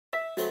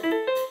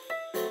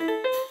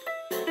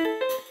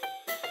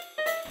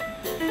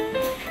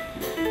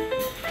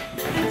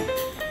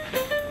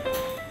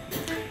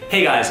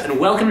Hey guys, and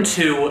welcome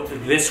to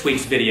this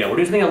week's video. We're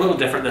doing something a little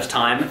different this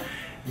time.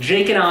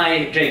 Jake,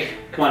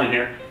 come on in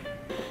here.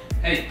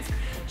 Hey.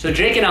 So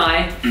Jake and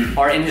I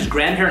are in his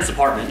grandparents'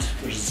 apartment,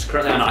 which is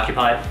currently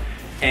unoccupied,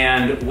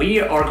 and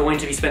we are going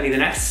to be spending the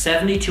next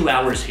 72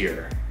 hours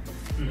here.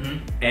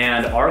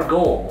 And our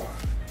goal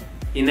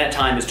in that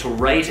time is to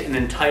write an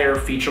entire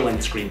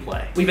feature-length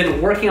screenplay. We've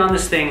been working on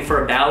this thing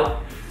for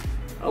about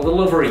a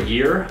little over a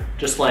year,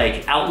 just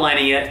like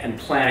outlining it and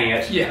planning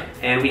it. Yeah.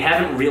 And we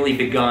haven't really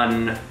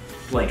begun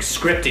like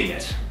scripting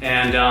it.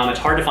 And it's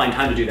hard to find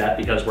time to do that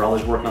because we're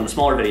always working on the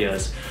smaller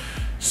videos.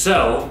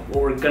 So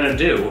what we're gonna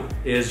do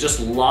is just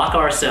lock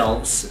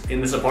ourselves in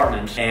this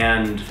apartment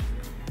and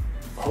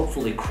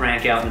hopefully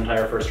crank out an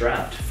entire first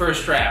draft.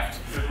 First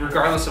draft.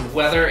 Regardless of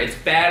whether it's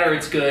bad or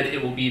it's good,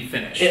 it will be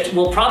finished. It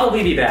will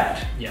probably be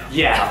bad. Yeah.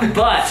 Yeah,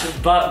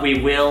 but we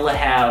will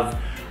have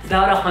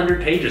about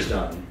 100 pages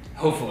done.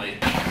 Hopefully.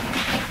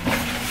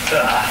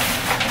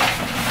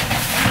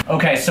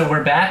 Okay, so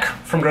we're back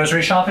from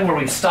grocery shopping where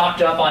we've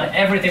stocked up on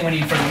everything we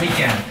need for the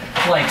weekend,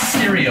 like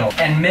cereal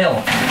and milk,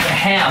 and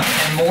ham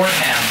and more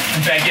ham,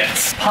 And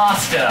baguettes.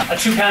 pasta, a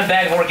 2-pound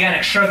bag of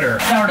organic sugar,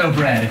 sourdough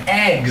bread,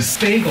 eggs,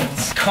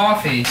 bagels,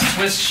 Coffee,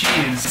 Swiss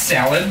cheese,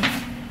 salad,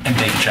 and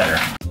baked cheddar.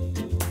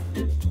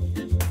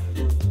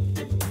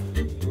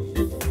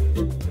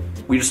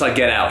 We just saw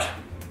Get Out,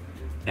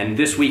 and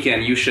this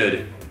weekend you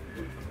should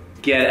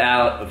get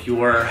out of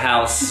your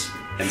house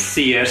and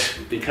see it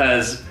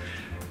because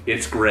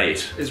it's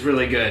great. is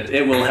really good.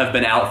 It will have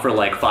been out for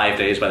like 5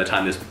 days by the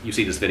time you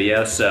see this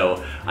video,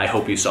 so I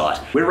hope you saw it.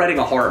 We're writing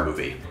a horror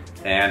movie,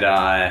 and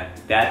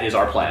that is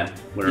our plan.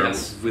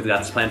 Yes. We've got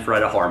this plan to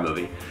write a horror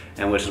movie,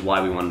 and which is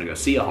why we wanted to go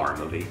see a horror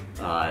movie,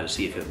 to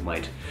see if it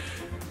might,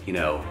 you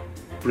know,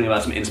 bring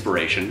about some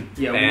inspiration.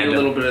 Yeah, we need a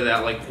little bit of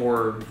that like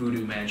horror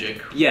voodoo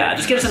magic. Yeah,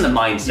 just get us in the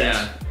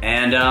mindset.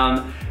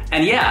 Yeah.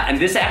 And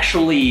this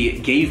actually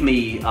gave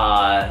me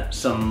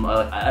some,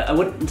 I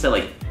wouldn't say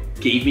like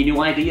gave me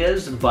new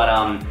ideas,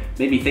 but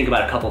made me think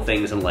about a couple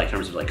things in like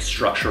terms of like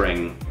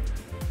structuring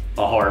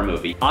a horror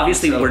movie.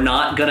 Obviously, we're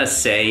not gonna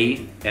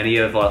say any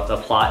of the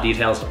plot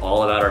details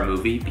all about our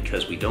movie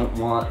because we don't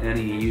want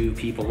any of you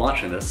people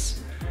watching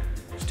this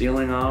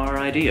stealing our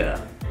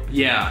idea.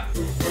 Yeah.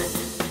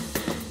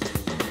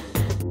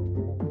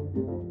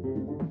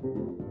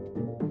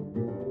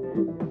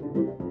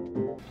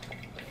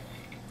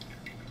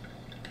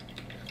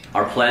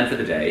 Our plan for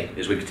the day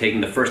is we've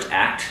taken the first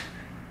act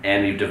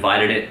and we've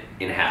divided it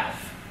in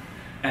half.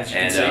 As you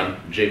can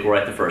see. Jake will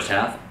write the first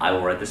half, I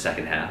will write the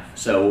second half.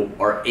 So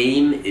our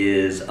aim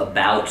is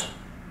about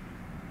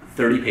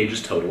 30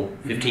 pages total,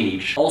 15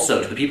 each.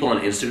 Also, to the people on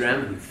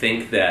Instagram who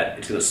think that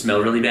it's gonna smell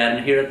really bad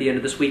in here at the end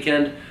of this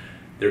weekend,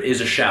 there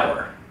is a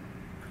shower.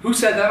 Who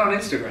said that on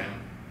Instagram?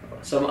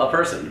 A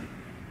person.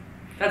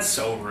 That's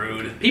so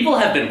rude. People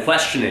have been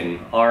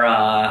questioning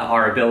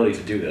our ability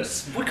to do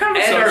this. What kind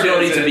of and our assumption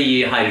ability is to it?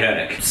 be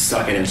hygienic.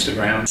 Suck at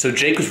Instagram. So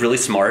Jake was really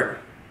smart,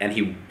 and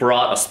he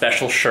brought a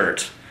special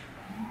shirt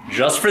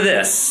just for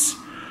this.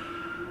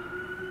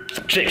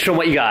 Jake, show him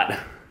what you got.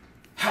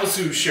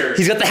 Houseu shirt.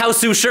 He's got the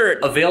Houseu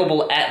shirt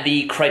available at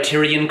the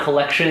Criterion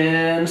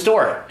Collection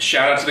store.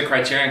 Shout out to the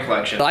Criterion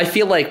Collection. I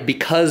feel like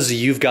because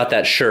you've got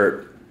that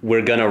shirt,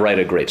 we're gonna write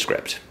a great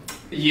script.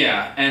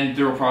 Yeah, and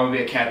there will probably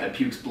be a cat that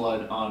pukes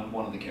blood on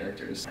one of the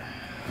characters.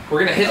 We're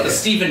gonna hit the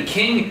Stephen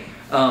King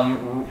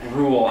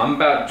rule. I'm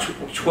about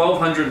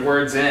 1,200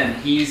 words in.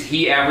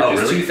 He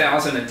averages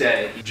 2,000 a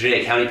day.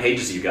 Jake, how many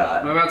pages you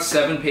got? I'm about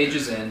 7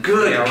 pages in.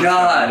 Good Yeah,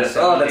 God!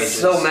 Oh, that's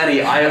pages. so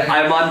many.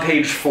 I'm on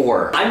page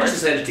 4. I'm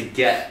just excited to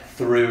get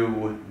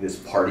through this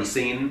party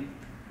scene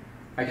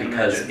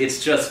because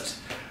it's just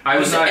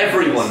there's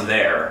everyone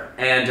there,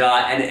 and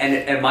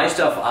my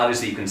stuff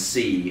obviously you can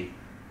see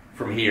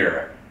from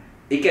here.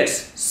 It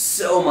gets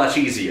so much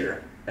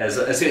easier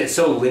it's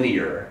so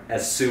linear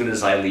as soon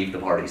as I leave the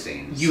party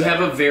scene. You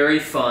have a very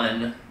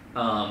fun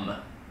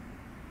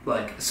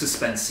like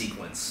suspense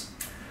sequence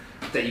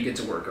that you get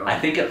to work on. I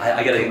think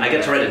I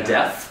get to write a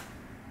death.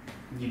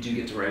 You do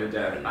get to write a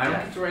death. I don't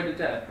get to write a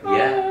death.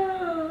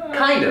 Yeah,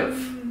 kind of.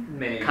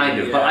 Maybe. Kind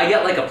of, yeah. but I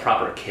get like a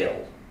proper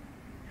kill.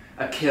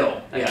 A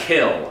kill. A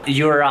kill.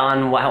 You're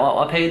on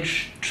what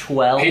page?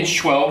 12? Page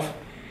 12.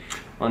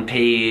 On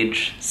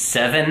page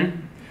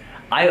 7.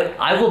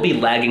 I will be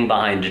lagging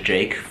behind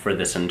Jake for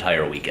this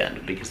entire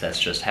weekend because that's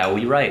just how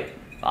we write.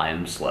 I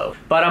am slow.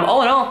 But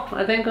all in all,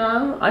 I think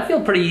I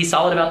feel pretty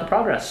solid about the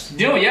progress.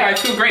 You know, yeah, I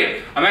feel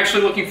great. I'm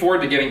actually looking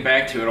forward to getting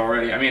back to it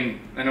already. I mean,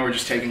 I know we're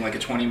just taking like a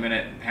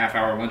 20-minute,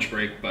 half-hour lunch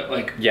break, but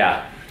like...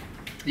 Yeah,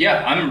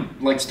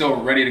 I'm like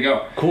still ready to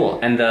go. Cool,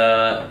 and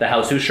the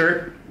Houseu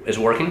shirt is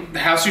working? The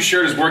Houseu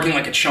shirt is working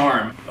like a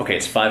charm. Okay,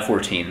 it's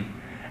 5:14,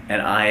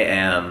 and I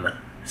am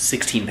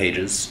 16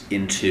 pages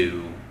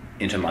into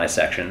my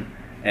section.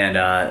 And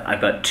I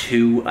have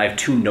 2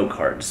 note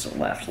cards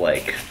left.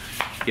 Like,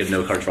 you have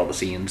note cards for all the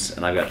scenes,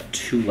 and I've got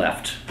 2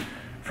 left.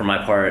 For my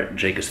part,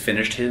 Jake has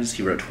finished his.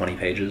 He wrote 20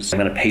 pages. I'm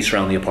gonna pace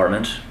around the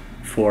apartment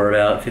for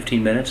about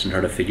 15 minutes and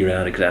try to figure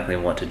out exactly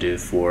what to do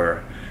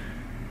for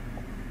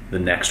the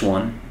next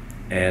one.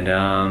 and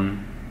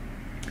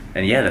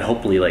yeah, then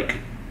hopefully like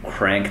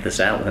crank this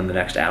out within the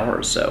next hour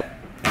or so.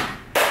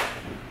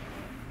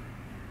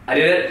 I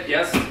did it.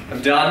 Yes.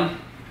 I'm done.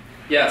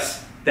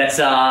 Yes. That's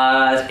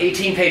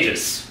 18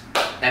 pages,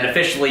 and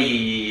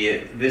officially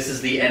this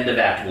is the end of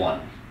Act 1.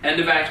 End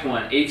of Act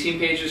 1. 18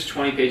 pages,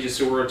 20 pages,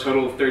 so we're a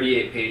total of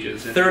 38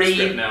 pages.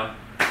 30 now.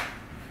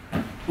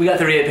 We got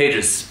 38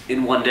 pages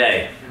in one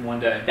day. In one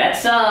day.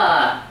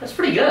 That's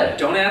pretty good.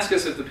 Don't ask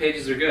us if the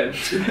pages are good.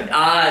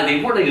 The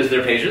important thing is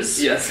they're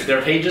pages. Yes.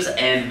 They're pages,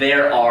 and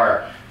there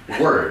are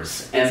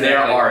words, and Exactly. there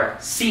are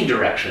scene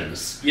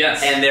directions.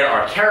 Yes. And there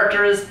are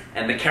characters,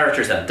 and the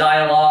characters have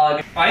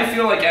dialogue. I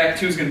feel like Act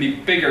 2 is going to be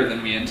bigger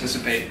than we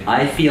anticipate.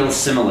 I feel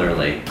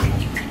similarly.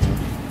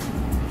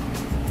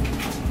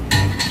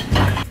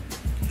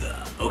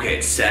 Okay,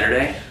 it's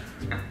Saturday,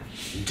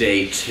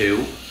 day 2,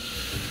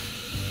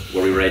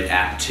 where we read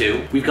Act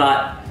 2. We've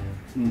got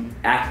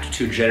Act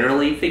 2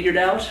 generally figured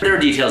out. There are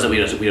details that we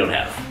don't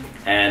have,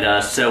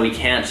 and so we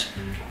can't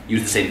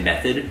use the same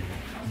method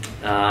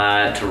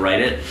to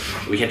write it.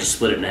 We have to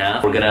split it in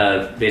half. We're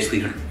gonna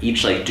basically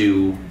each like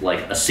do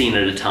like a scene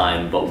at a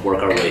time, but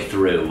work our way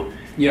through.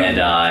 Yeah. And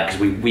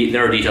because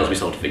there are details we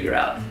still have to figure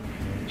out.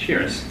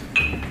 Cheers.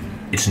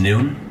 It's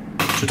noon,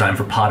 so time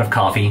for pot of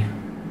coffee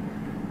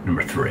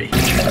number 3.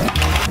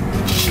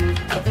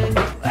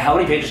 How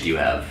many pages do you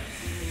have?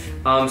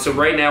 So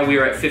right now we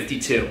are at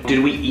 52.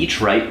 Did we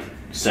each write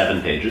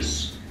 7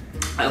 pages?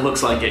 It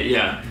looks like it,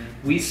 yeah.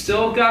 We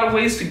still got a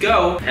ways to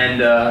go,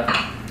 and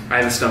I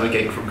have a stomach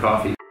ache from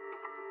coffee.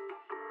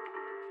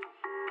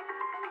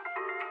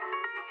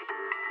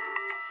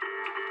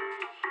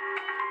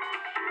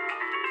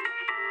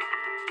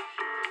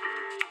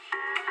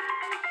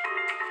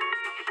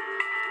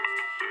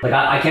 Like,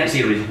 I can't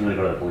see a reason for them to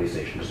go to the police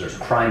station, because there's a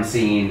crime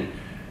scene,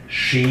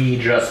 she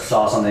just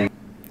saw something.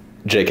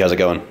 Jake, how's it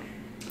going?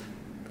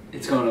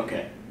 It's going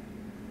okay.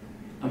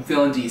 I'm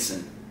feeling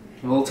decent.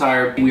 I'm a little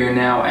tired. We are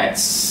now at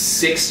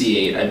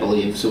 68, I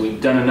believe, so we've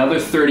done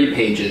another 30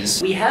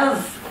 pages. We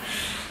have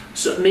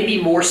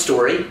maybe more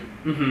story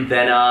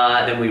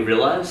than we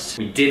realized.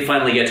 We did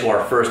finally get to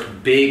our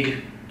first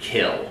big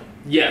kill.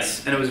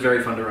 Yes, and it was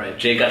very fun to write.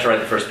 Jake got to write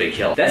the first big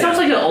kill. That sounds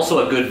like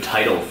also a good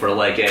title for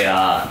like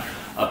a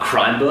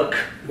crime book,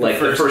 like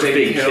the first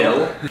big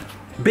kill.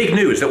 Big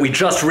news that we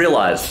just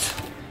realized.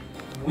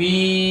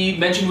 We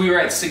mentioned we were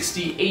at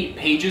 68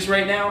 pages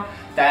right now.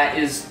 That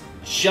is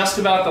just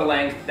about the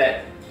length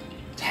that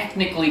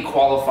technically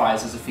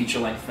qualifies as a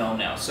feature-length film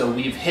now. So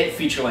we've hit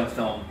feature-length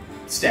film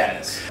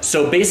status.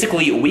 So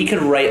basically, we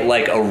could write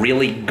like a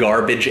really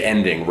garbage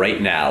ending right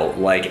now,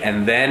 like,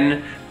 and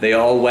then they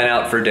all went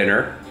out for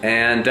dinner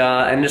and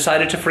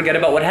decided to forget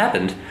about what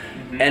happened,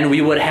 and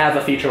we would have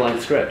a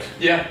feature-length script.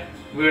 Yeah,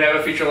 we would have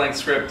a feature-length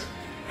script.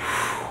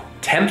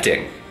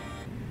 Tempting.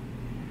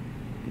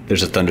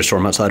 There's a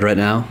thunderstorm outside right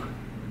now,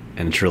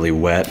 and it's really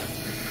wet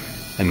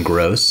and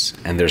gross,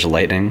 and there's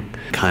lightning.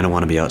 Kind of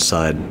want to be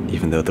outside,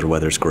 even though the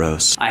weather's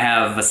gross. I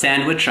have a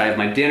sandwich, I have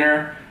my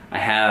dinner, I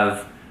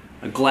have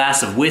a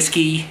glass of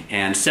whiskey,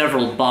 and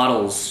several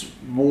bottles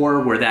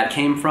more where that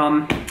came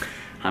from.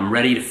 I'm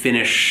ready to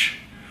finish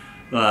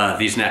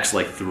these next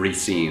like 3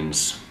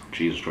 scenes.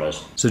 Jesus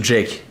Christ. So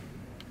Jake,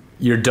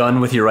 you're done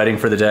with your writing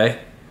for the day?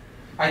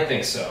 I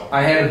think so.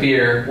 I had a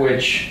beer,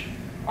 which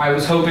I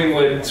was hoping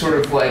would sort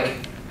of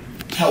like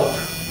help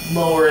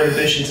lower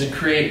inhibitions and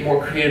create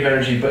more creative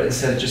energy, but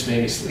instead it just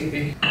made me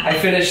sleepy. I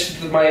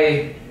finished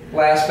my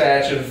last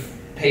batch of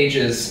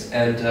pages,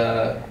 and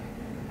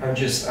I'm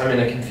in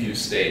a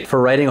confused state. For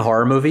writing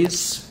horror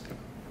movies,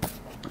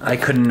 I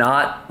could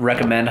not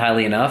recommend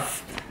highly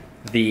enough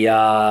the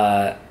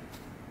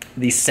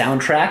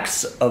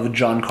soundtracks of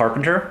John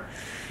Carpenter.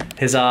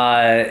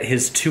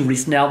 His 2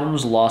 recent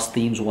albums, Lost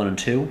Themes 1 and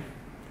 2.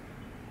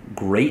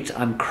 Great.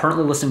 I'm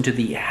currently listening to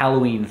the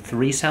Halloween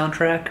 3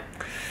 soundtrack.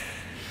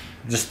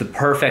 Just the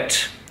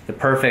perfect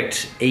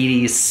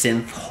 80s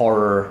synth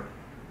horror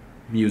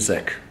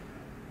music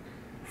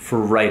for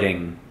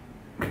writing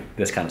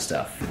this kind of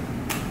stuff.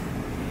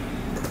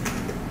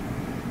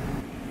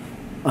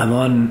 I'm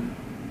on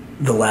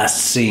the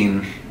last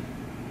scene.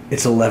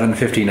 It's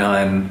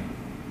 11:59,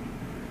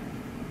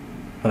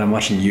 but I'm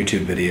watching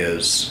YouTube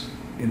videos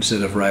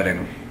instead of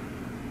writing.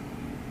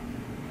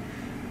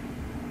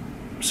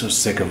 I'm so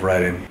sick of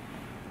writing.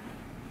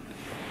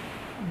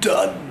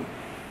 Done.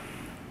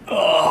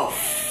 Oh,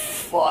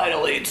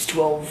 finally, it's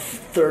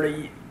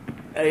 12:30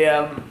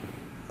 a.m.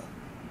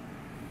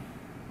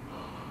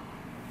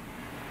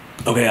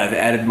 Okay, I've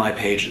added my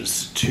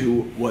pages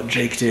to what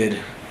Jake did,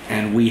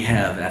 and we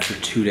have, after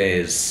 2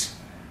 days,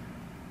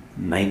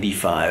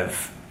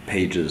 95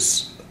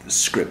 pages of the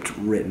script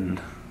written.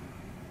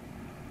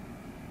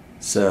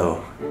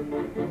 So,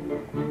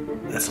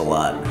 that's a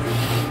lot.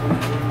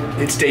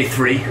 It's day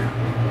 3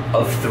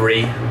 of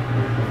 3.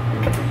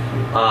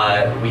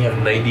 We have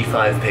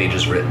 95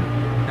 pages written.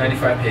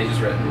 95 pages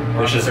written.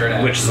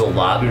 Which is a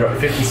lot. We wrote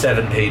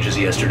 57 pages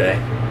yesterday.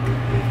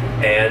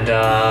 And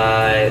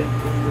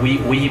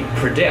we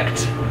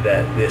predict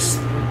that this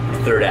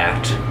 3rd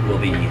act will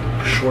be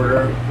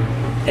shorter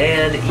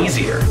and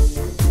easier.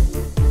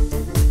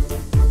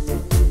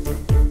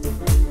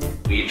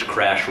 We each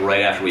crashed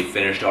right after we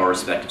finished our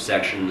respective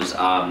sections.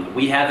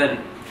 We haven't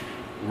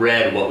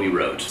read what we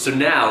wrote. So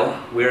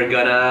now we're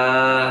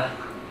gonna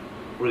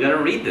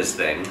read this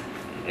thing,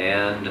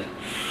 and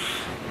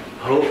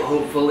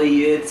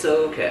hopefully it's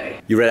okay.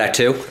 You read Act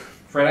 2?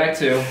 Read Act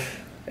 2.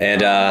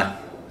 And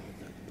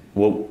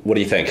what do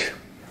you think?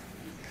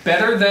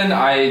 Better than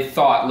I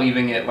thought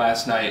leaving it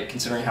last night,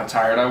 considering how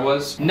tired I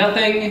was.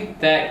 Nothing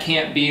that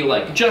can't be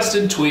like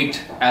adjusted,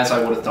 tweaked, as I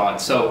would have thought.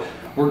 So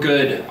we're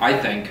good, I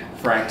think,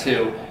 for Act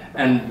 2,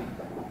 and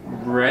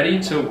ready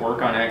to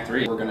work on Act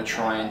 3. We're gonna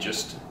try and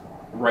just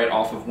write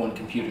off of one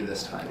computer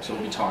this time, so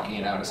we'll be talking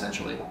it out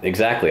essentially.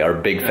 Exactly, our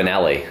big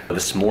finale.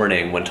 This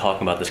morning, when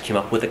talking about this, came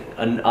up with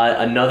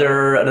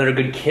another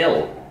good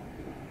kill.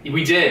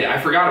 We did. I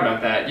forgot about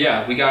that.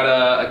 Yeah, we got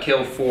a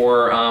kill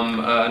for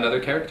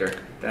another character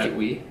that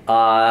we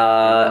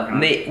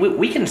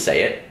can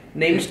say it.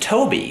 Name's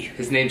Toby.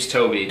 His name's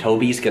Toby.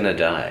 Toby's gonna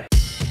die.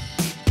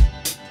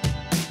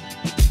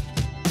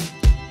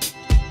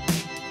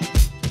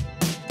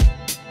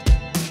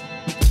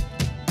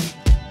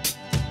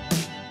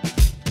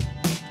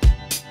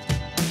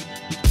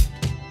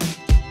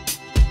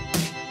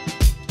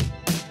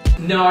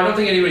 No, I don't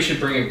think anybody should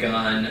bring a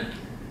gun,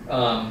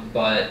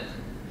 but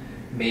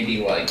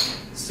maybe like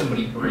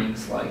somebody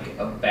brings like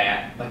a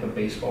bat, like a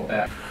baseball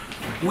bat.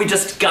 We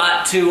just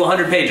got to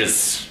 100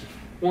 pages.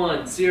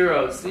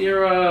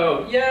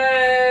 100,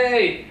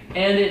 yay!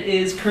 And it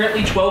is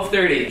currently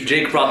 12:30.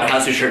 Jake brought the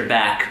Housey shirt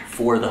back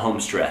for the home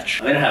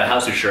stretch. I don't have a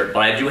Housey shirt,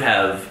 but I do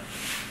have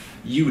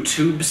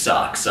YouTube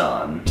socks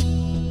on.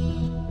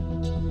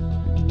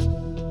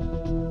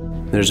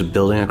 There's a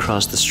building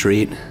across the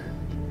street.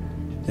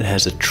 It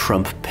has a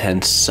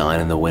Trump-Pence sign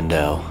in the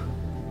window.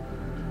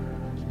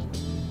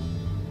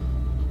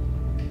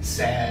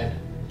 Sad.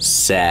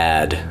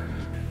 Sad.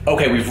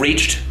 Okay, we've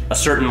reached a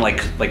certain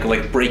like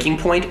breaking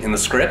point in the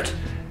script,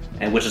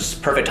 and which is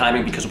perfect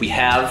timing because we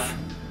have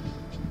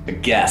a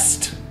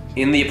guest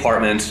in the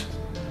apartment.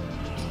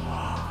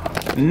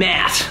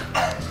 Matt.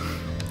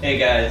 Hey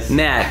guys.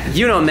 Matt,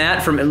 you know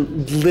Matt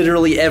from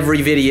literally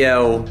every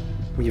video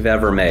we've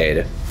ever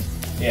made.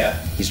 Yeah.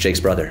 He's Jake's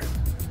brother.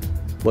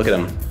 Look at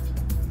him.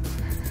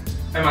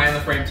 Am I in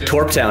the frame too?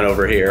 Torptown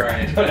over here.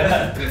 Right. I don't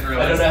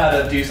know how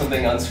to do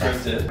something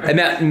unscripted. Hey,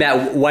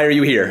 Matt, why are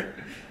you here?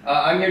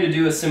 I'm here to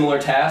do a similar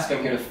task.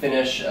 I'm here to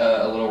finish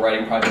a little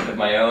writing project of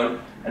my own,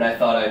 and I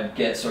thought I'd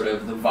get sort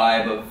of the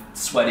vibe of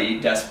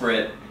sweaty,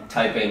 desperate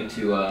typing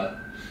to,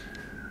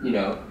 you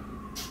know,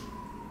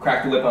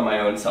 crack the whip on my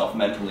own self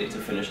mentally to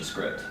finish a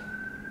script.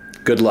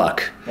 Good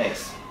luck.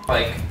 Thanks.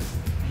 Like,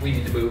 we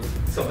need to move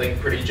something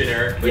pretty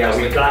generic. Yeah,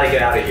 we gotta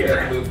get out of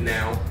here. Move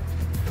now.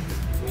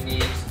 We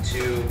need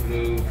to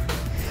move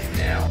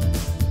now.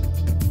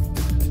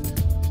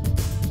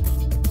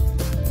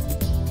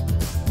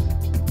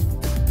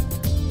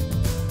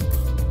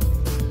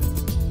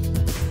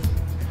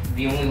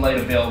 The only light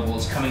available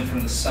is coming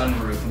from the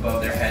sunroof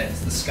above their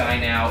heads, the sky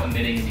now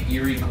emitting an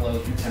eerie glow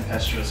through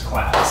tempestuous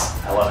clouds.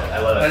 I love it, I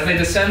love it. As they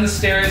descend the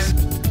stairs,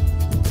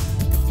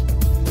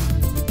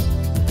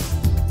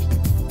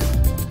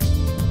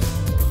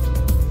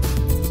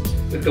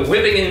 with the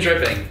whipping and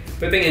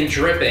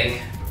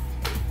dripping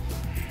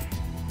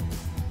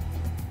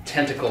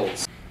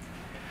tentacles.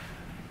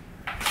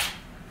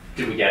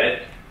 Did we get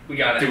it? We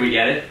got it. Did we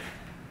get it?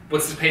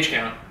 What's the page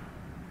count?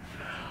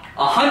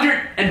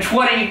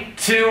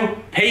 122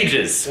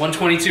 pages.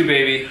 122,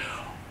 baby.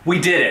 We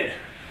did it.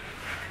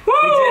 Woo!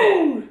 We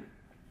did it.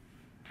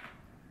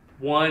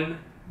 1,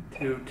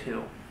 2,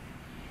 2.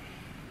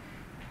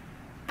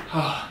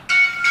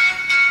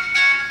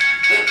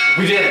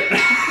 We did it.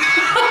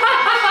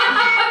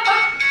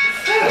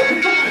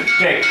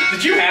 Jake,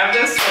 did you have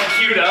this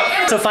queued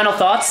up? So final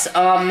thoughts.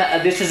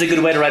 This is a good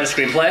way to write a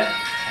screenplay.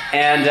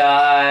 And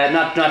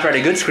not to write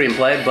a good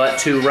screenplay, but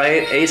to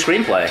write a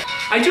screenplay.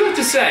 I do have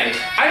to say,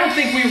 I don't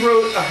think we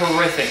wrote a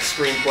horrific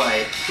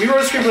screenplay. We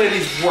wrote a screenplay that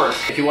needs work.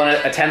 If you want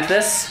to attempt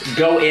this,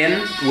 go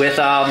in with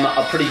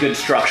a pretty good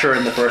structure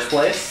in the first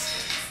place.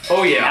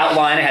 Oh yeah.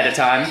 Outline ahead of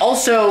time.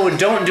 Also,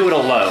 don't do it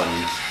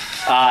alone.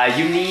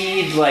 You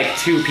need like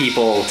 2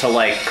 people to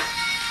like...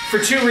 For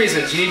 2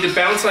 reasons. You need to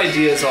bounce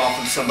ideas off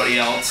of somebody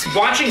else.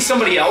 Watching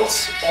somebody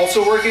else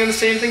also working on the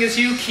same thing as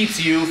you keeps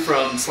you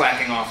from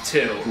slacking off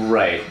too.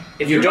 Right.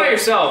 If you're by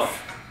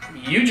yourself,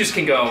 you just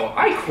can go,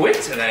 I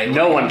quit today.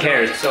 No one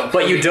cares. So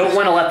but you don't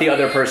want to let the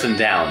other person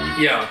down.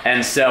 Yeah.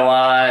 And so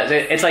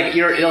it's like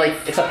you're like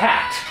it's a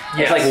pact.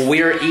 Yes. It's like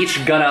we're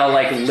each gonna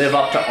like live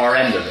up to our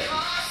end of it.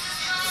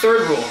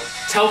 Third rule.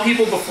 Tell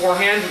people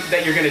beforehand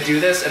that you're going to do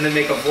this and then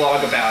make a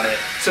vlog about it.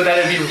 So that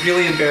it'd be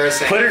really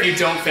embarrassing if you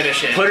don't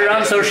finish it. Put it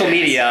on social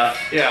media.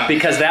 Yeah.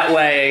 Because that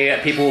way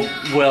people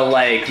will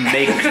like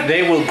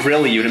they will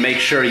grill you to make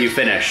sure you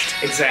finished.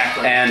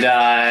 Exactly. And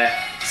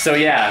so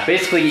yeah,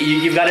 basically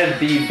you've got to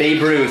be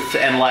Babe Ruth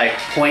and like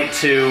point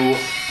to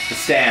the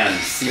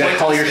stands. You got to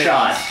call your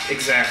shot.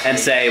 Exactly. And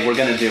say, we're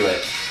going to do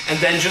it. and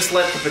then just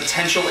let the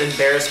potential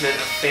embarrassment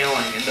of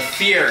failing and the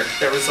fear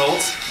that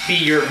results be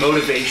your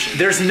motivation.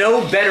 There's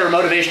no better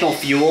motivational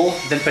fuel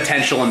than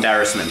potential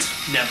embarrassment.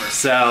 Never.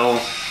 So,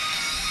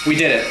 we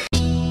did it.